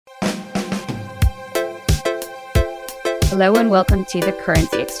Hello and welcome to the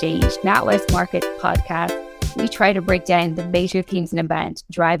Currency Exchange, NatWest Markets podcast. We try to break down the major themes and events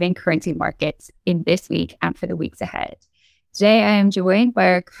driving currency markets in this week and for the weeks ahead. Today, I am joined by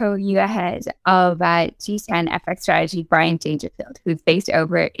our co-EU head of G10 FX strategy, Brian Dangerfield, who's based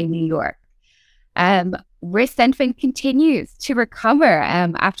over in New York. Risk sentiment continues to recover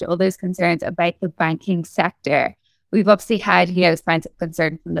after all those concerns about the banking sector. We've obviously had, signs of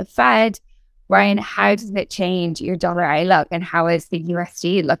concern from the Fed. Brian, how does it change your dollar outlook and how is the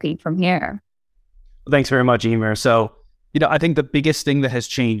USD looking from here? Thanks very much, Emer. So, I think the biggest thing that has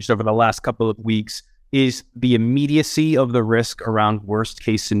changed over the last couple of weeks is the immediacy of the risk around worst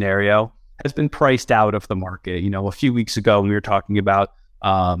case scenario has been priced out of the market. A few weeks ago when we were talking about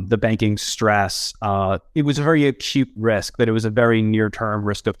the banking stress, it was a very acute risk, that it was a very near-term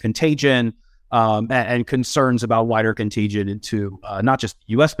risk of contagion and concerns about wider contagion into not just the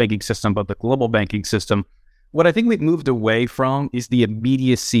U.S. banking system, but the global banking system. What I think we've moved away from is the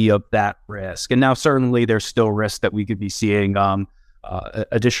immediacy of that risk. And now certainly there's still risk that we could be seeing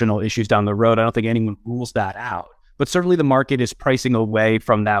additional issues down the road. I don't think anyone rules that out. But certainly the market is pricing away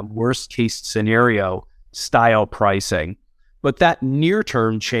from that worst case scenario style pricing. But that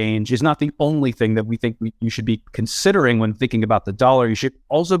near-term change is not the only thing that we think you should be considering when thinking about the dollar. You should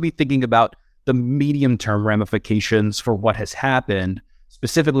also be thinking about the medium-term ramifications for what has happened,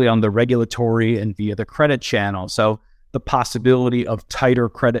 specifically on the regulatory and via the credit channel. So the possibility of tighter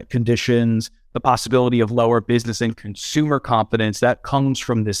credit conditions, the possibility of lower business and consumer confidence that comes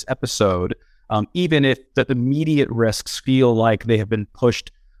from this episode, even if the immediate risks feel like they have been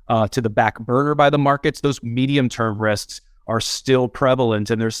pushed to the back burner by the markets, those medium-term risks are still prevalent,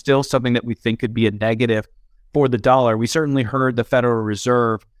 and there's still something that we think could be a negative for the dollar. We certainly heard the Federal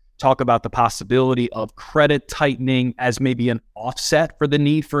Reserve talk about the possibility of credit tightening as maybe an offset for the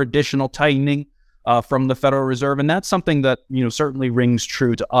need for additional tightening from the Federal Reserve. And that's something that, certainly rings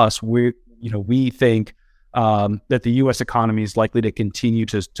true to us. We think that the U.S. economy is likely to continue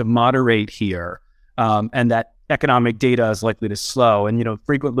to moderate here and that economic data is likely to slow. And,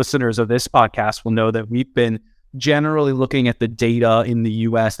 frequent listeners of this podcast will know that we've been generally looking at the data in the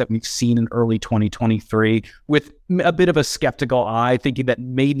U.S. that we've seen in early 2023 with a bit of a skeptical eye, thinking that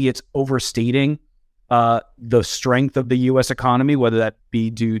maybe it's overstating the strength of the U.S. economy, whether that be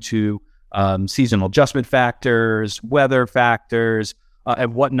due to seasonal adjustment factors, weather factors,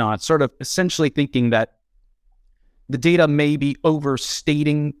 and whatnot, sort of essentially thinking that the data may be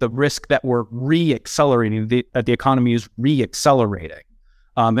overstating the risk that we're re-accelerating, that the economy is re-accelerating.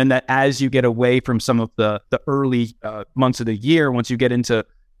 And that as you get away from some of the early months of the year, once you get into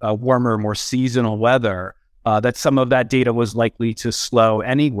warmer, more seasonal weather, that some of that data was likely to slow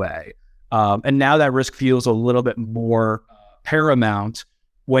anyway. And now that risk feels a little bit more paramount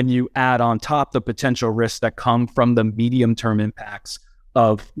when you add on top the potential risks that come from the medium-term impacts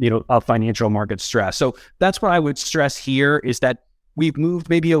of financial market stress. So that's what I would stress here, is that we've moved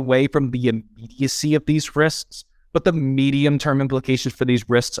maybe away from the immediacy of these risks, but the medium-term implications for these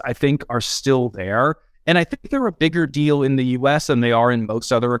risks, I think, are still there. And I think they're a bigger deal in the U.S. than they are in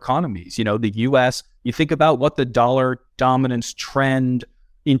most other economies. The U.S., you think about what the dollar dominance trend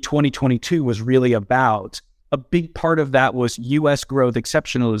in 2022 was really about. A big part of that was U.S. growth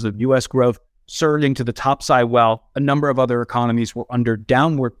exceptionalism, U.S. growth surging to the top side while a number of other economies were under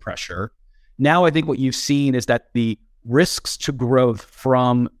downward pressure. Now I think what you've seen is that the risks to growth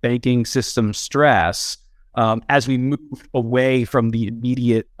from banking system stress, as we move away from the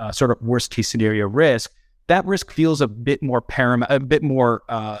immediate sort of worst case scenario risk, that risk feels a bit more paramount, a bit more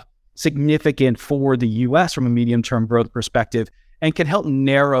significant for the U.S. from a medium-term growth perspective, and can help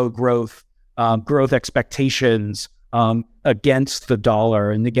narrow growth expectations against the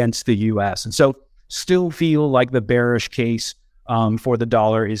dollar and against the U.S. And so still feel like the bearish case for the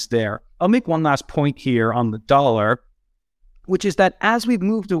dollar is there. I'll make one last point here on the dollar, which is that as we've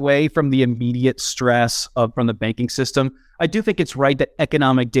moved away from the immediate stress from the banking system, I do think it's right that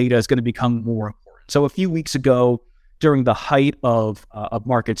economic data is going to become more important. So a few weeks ago, during the height of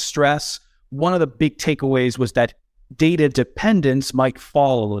market stress, one of the big takeaways was that data dependence might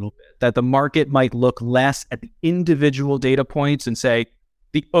fall a little bit, that the market might look less at the individual data points and say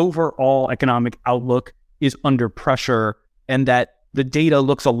the overall economic outlook is under pressure, and that the data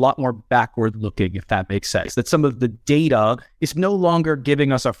looks a lot more backward looking, if that makes sense. That some of the data is no longer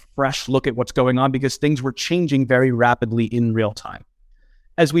giving us a fresh look at what's going on because things were changing very rapidly in real time.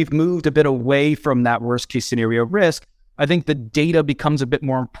 As we've moved a bit away from that worst case scenario risk, I think the data becomes a bit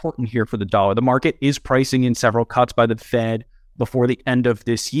more important here for the dollar. The market is pricing in several cuts by the Fed before the end of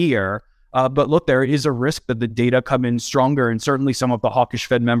this year. But look, there is a risk that the data come in stronger, and certainly some of the hawkish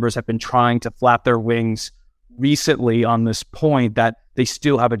Fed members have been trying to flap their wings recently on this point that they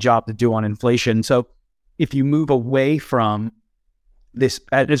still have a job to do on inflation. So if you move away from this,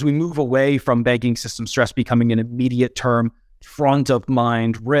 as we move away from banking system stress becoming an immediate term front of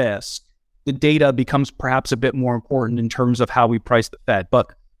mind risk, the data becomes perhaps a bit more important in terms of how we price the Fed. But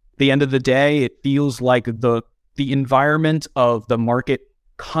at the end of the day, it feels like the environment of the market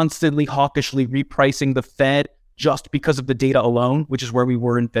constantly hawkishly repricing the Fed just because of the data alone, which is where we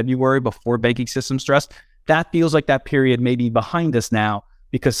were in February before banking system stress, that feels like that period may be behind us now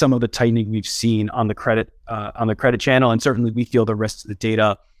because some of the tightening we've seen on the credit channel, and certainly we feel the rest of the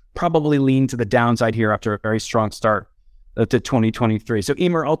data probably lean to the downside here after a very strong start to 2023. So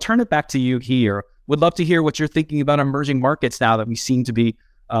Emer, I'll turn it back to you here. Would love to hear what you're thinking about emerging markets now that we seem to be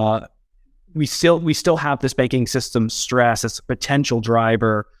we still have this banking system stress as a potential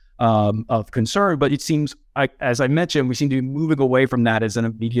driver of concern, but it seems, as I mentioned, we seem to be moving away from that as an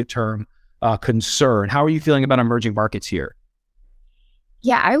immediate term concern. How are you feeling about emerging markets here?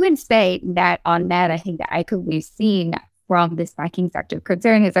 Yeah, I would say that on net, I think the outcome we've seen from this banking sector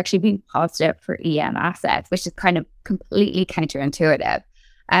concern has actually been positive for EM assets, which is kind of completely counterintuitive.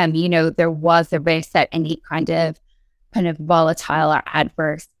 There was a risk that any kind of volatile or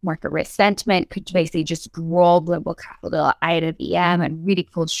adverse market risk sentiment could basically just draw global capital out of EM and really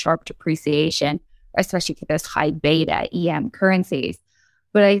cause sharp depreciation, especially for those high beta EM currencies.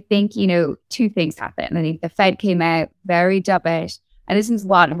 But I think, two things happened. I think the Fed came out very dovish, and this is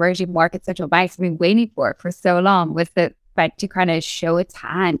what emerging market central banks have been waiting for so long, was the Fed to kind of show its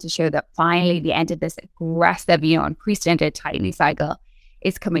hand, to show that finally the end of this aggressive, unprecedented tightening cycle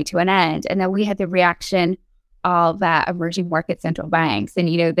is coming to an end. And then we had the reaction of emerging market central banks. And,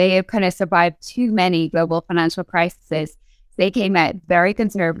 they have kind of survived too many global financial crises. They came out very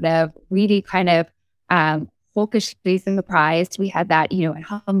conservative, really kind of hawkishly surprised. We had that, in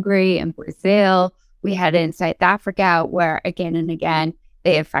Hungary and Brazil. We had it in South Africa, where again and again,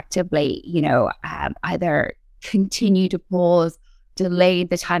 they effectively, either continue to pause, delayed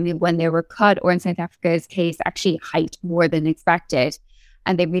the timing of when they were cut, or in South Africa's case, actually hiked more than expected.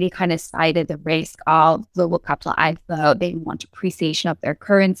 And they really kind of cited the risk of global capital outflow. They want appreciation of their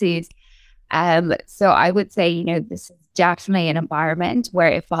currencies. So I would say, this is definitely an environment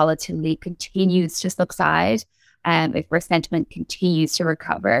where if volatility continues to subside, if risk sentiment continues to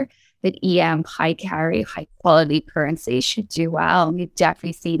recover, that EM high carry, high quality currencies should do well. And we've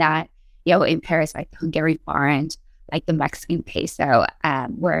definitely seen that, in pairs like Hungary forint, like the Mexican peso,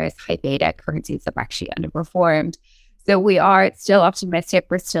 whereas high beta currencies have actually underperformed. So we are still optimistic.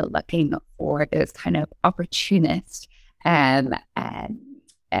 We're still looking for those kind of opportunist way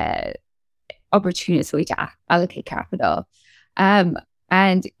to allocate capital. And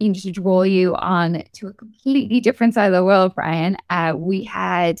to draw you on to a completely different side of the world, Brian, we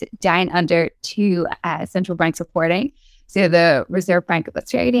had down under two central banks reporting. So the Reserve Bank of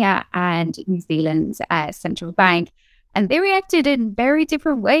Australia and New Zealand's central bank, and they reacted in very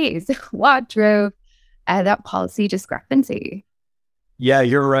different ways. What drove that policy discrepancy? Yeah,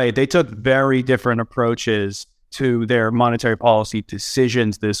 you're right. They took very different approaches to their monetary policy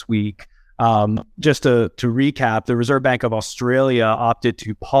decisions this week. Just to recap, the Reserve Bank of Australia opted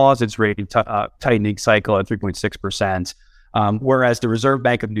to pause its rate tightening cycle at 3.6%, whereas the Reserve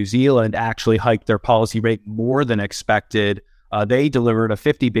Bank of New Zealand actually hiked their policy rate more than expected. They delivered a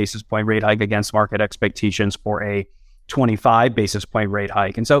 50 basis point rate hike against market expectations for a 25 basis point rate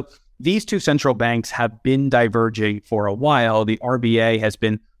hike. And so these two central banks have been diverging for a while. The RBA has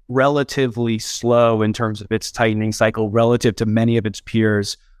been relatively slow in terms of its tightening cycle relative to many of its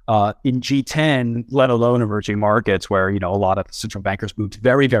peers in G10, let alone emerging markets, where a lot of central bankers moved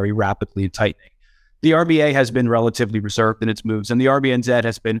very, very rapidly in tightening. The RBA has been relatively reserved in its moves, and the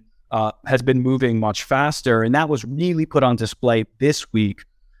RBNZ has been moving much faster, and that was really put on display this week.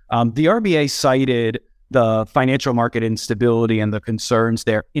 The RBA cited the financial market instability and the concerns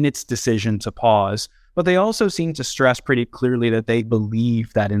there in its decision to pause. But they also seem to stress pretty clearly that they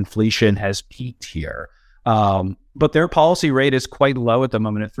believe that inflation has peaked here. But their policy rate is quite low at the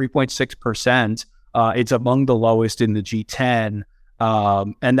moment at 3.6%. It's among the lowest in the G10.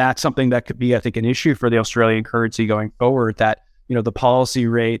 And that's something that could be, I think, an issue for the Australian currency going forward, that, the policy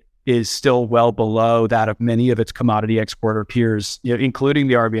rate is still well below that of many of its commodity exporter peers, including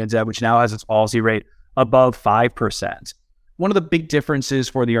the RBNZ, which now has its policy rate above 5%. One of the big differences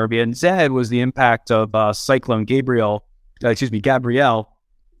for the RBNZ was the impact of Cyclone Gabrielle, and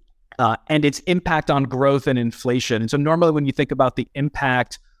its impact on growth and inflation. And so normally when you think about the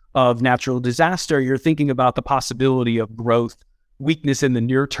impact of natural disaster, you're thinking about the possibility of growth weakness in the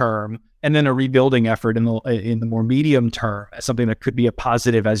near term, and then a rebuilding effort in the more medium term as something that could be a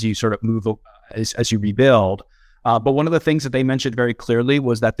positive as you sort of move as you rebuild. But one of the things that they mentioned very clearly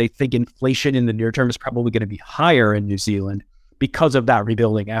was that they think inflation in the near term is probably going to be higher in New Zealand because of that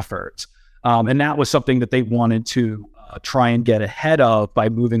rebuilding effort. And that was something that they wanted to try and get ahead of by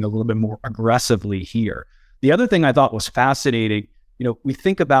moving a little bit more aggressively here. The other thing I thought was fascinating, we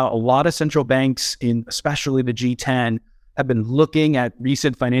think about a lot of central banks, in especially the G10, have been looking at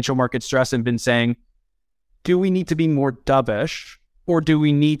recent financial market stress and been saying, do we need to be more dovish, or do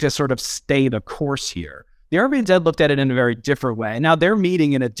we need to sort of stay the course here? The RBNZ looked at it in a very different way. Now, they're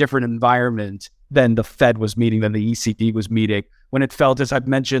meeting in a different environment than the Fed was meeting, than the ECB was meeting, when it felt, as I've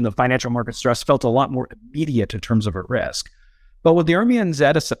mentioned, the financial market stress felt a lot more immediate in terms of a risk. But what the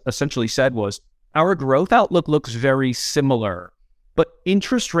RBNZ essentially said was, our growth outlook looks very similar, but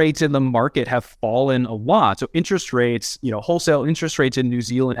interest rates in the market have fallen a lot. So interest rates, wholesale interest rates in New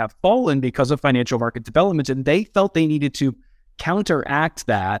Zealand have fallen because of financial market developments, and they felt they needed to counteract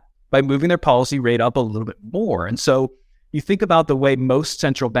that by moving their policy rate up a little bit more. And so you think about the way most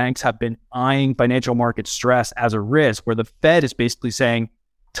central banks have been eyeing financial market stress as a risk, where the Fed is basically saying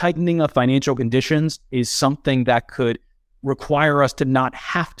tightening of financial conditions is something that could require us to not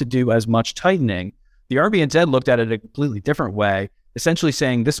have to do as much tightening. The RBNZ looked at it a completely different way, essentially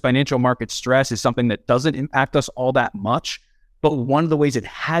saying this financial market stress is something that doesn't impact us all that much, but one of the ways it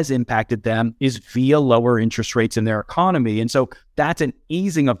has impacted them is via lower interest rates in their economy. And so that's an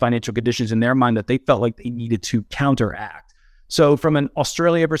easing of financial conditions in their mind that they felt like they needed to counteract. So from an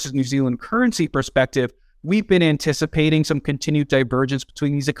Australia versus New Zealand currency perspective, we've been anticipating some continued divergence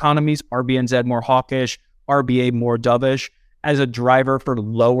between these economies, RBNZ more hawkish, RBA more dovish, as a driver for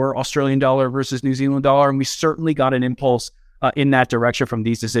lower Australian dollar versus New Zealand dollar. And we certainly got an impulse in that direction from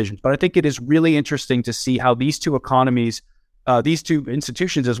these decisions. But I think it is really interesting to see how these two economies, these two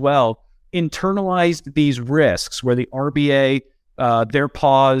institutions as well, internalized these risks, where the RBA, their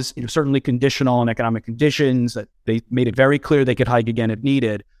pause, certainly conditional on economic conditions, that they made it very clear they could hike again if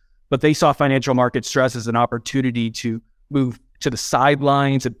needed. But they saw financial market stress as an opportunity to move to the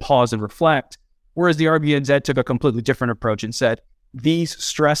sidelines and pause and reflect. Whereas the RBNZ took a completely different approach and said, these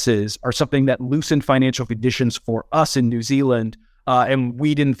stresses are something that loosened financial conditions for us in New Zealand, and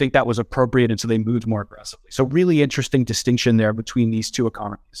we didn't think that was appropriate, and so they moved more aggressively. So really interesting distinction there between these two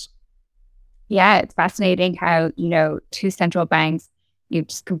economies. Yeah, it's fascinating how, two central banks,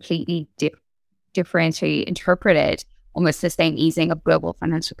 just completely differentially interpreted almost the same easing of global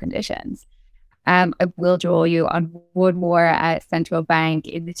financial conditions. I will draw you on one more central bank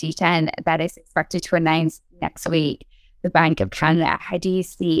in the G10 that is expected to announce next week, the Bank of Canada. How do you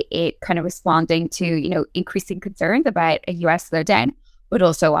see it kind of responding to, increasing concerns about a US slowdown, but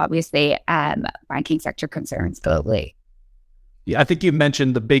also obviously banking sector concerns globally? Yeah, I think you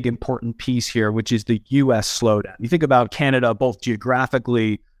mentioned the big important piece here, which is the US slowdown. You think about Canada, both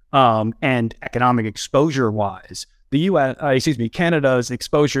geographically and economic exposure wise. Canada's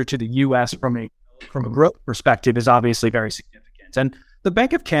exposure to the U.S. from a growth perspective is obviously very significant. And the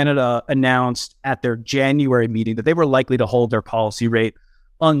Bank of Canada announced at their January meeting that they were likely to hold their policy rate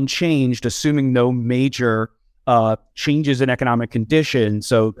unchanged, assuming no major changes in economic conditions,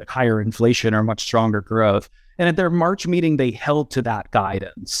 so higher inflation or much stronger growth. And at their March meeting, they held to that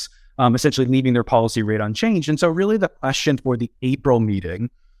guidance, essentially leaving their policy rate unchanged. And so really the question for the April meeting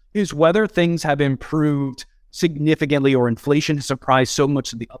is whether things have improved significantly or inflation has surprised so much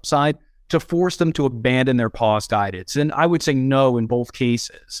to the upside to force them to abandon their pause guidance. And I would say no in both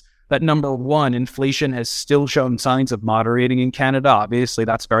cases. That number one, inflation has still shown signs of moderating in Canada. Obviously,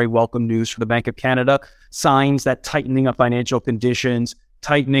 that's very welcome news for the Bank of Canada. Signs that tightening of financial conditions,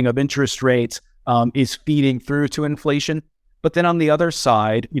 tightening of interest rates is feeding through to inflation. But then on the other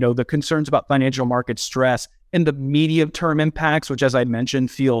side, the concerns about financial market stress and the medium-term impacts, which, as I mentioned,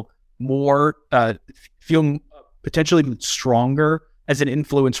 feel potentially stronger as an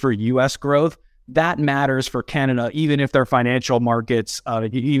influence for U.S. growth, that matters for Canada, even if their financial markets,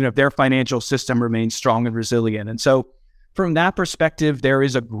 even if their financial system remains strong and resilient. And so from that perspective, there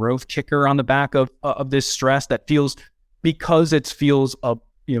is a growth kicker on the back of this stress that feels, because it feels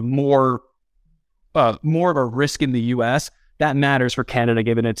more of a risk in the U.S., that matters for Canada,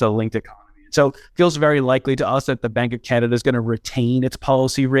 given it's a linked economy. So it feels very likely to us that the Bank of Canada is going to retain its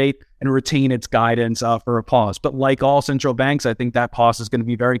policy rate and retain its guidance for a pause. But like all central banks, I think that pause is going to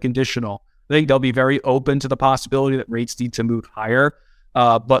be very conditional. I think they'll be very open to the possibility that rates need to move higher.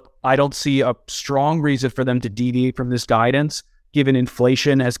 But I don't see a strong reason for them to deviate from this guidance, given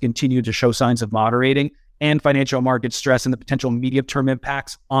inflation has continued to show signs of moderating and financial market stress and the potential medium-term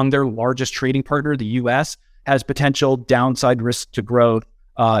impacts on their largest trading partner, the U.S., has potential downside risk to growth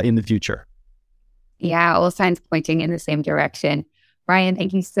in the future. Yeah, all signs pointing in the same direction Brian,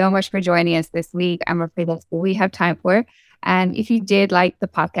 thank you so much for joining us this week. I'm afraid that's all we have time for. And if you did like the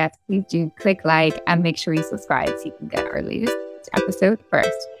podcast, please do click like and make sure you subscribe so you can get our latest episode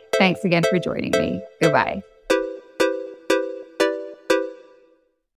first. Thanks again for joining me. Goodbye.